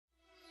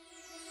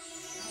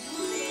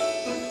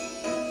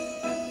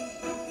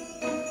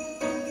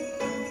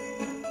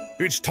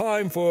It's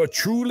time for a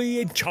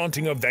truly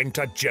enchanting event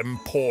at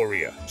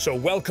Gemporia, so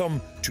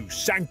welcome to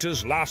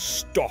Santa's Last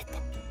Stop.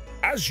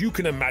 As you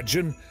can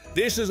imagine,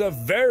 this is a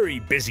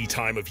very busy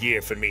time of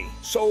year for me,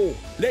 so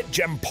let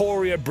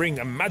Gemporia bring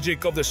the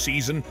magic of the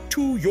season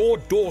to your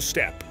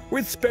doorstep,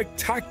 with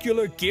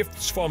spectacular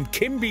gifts from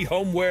Kimby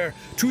Homeware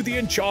to the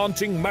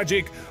enchanting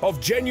magic of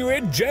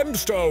genuine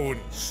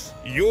gemstones.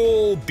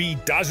 You'll be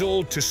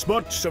dazzled to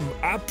smudge some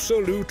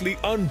absolutely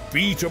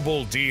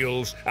unbeatable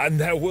deals, and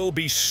there will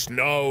be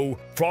no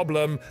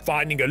problem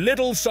finding a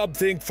little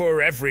something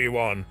for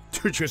everyone.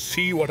 Did you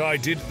see what I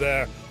did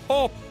there?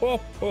 Ho, ho,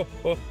 ho,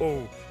 ho,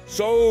 ho.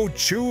 So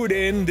tune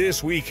in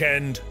this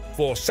weekend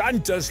for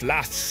Santa's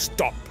Last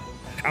Stop.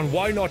 And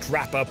why not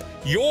wrap up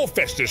your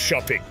festive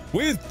shopping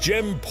with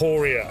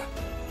Gemporia?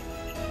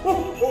 Ho,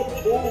 ho,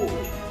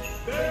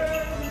 ho.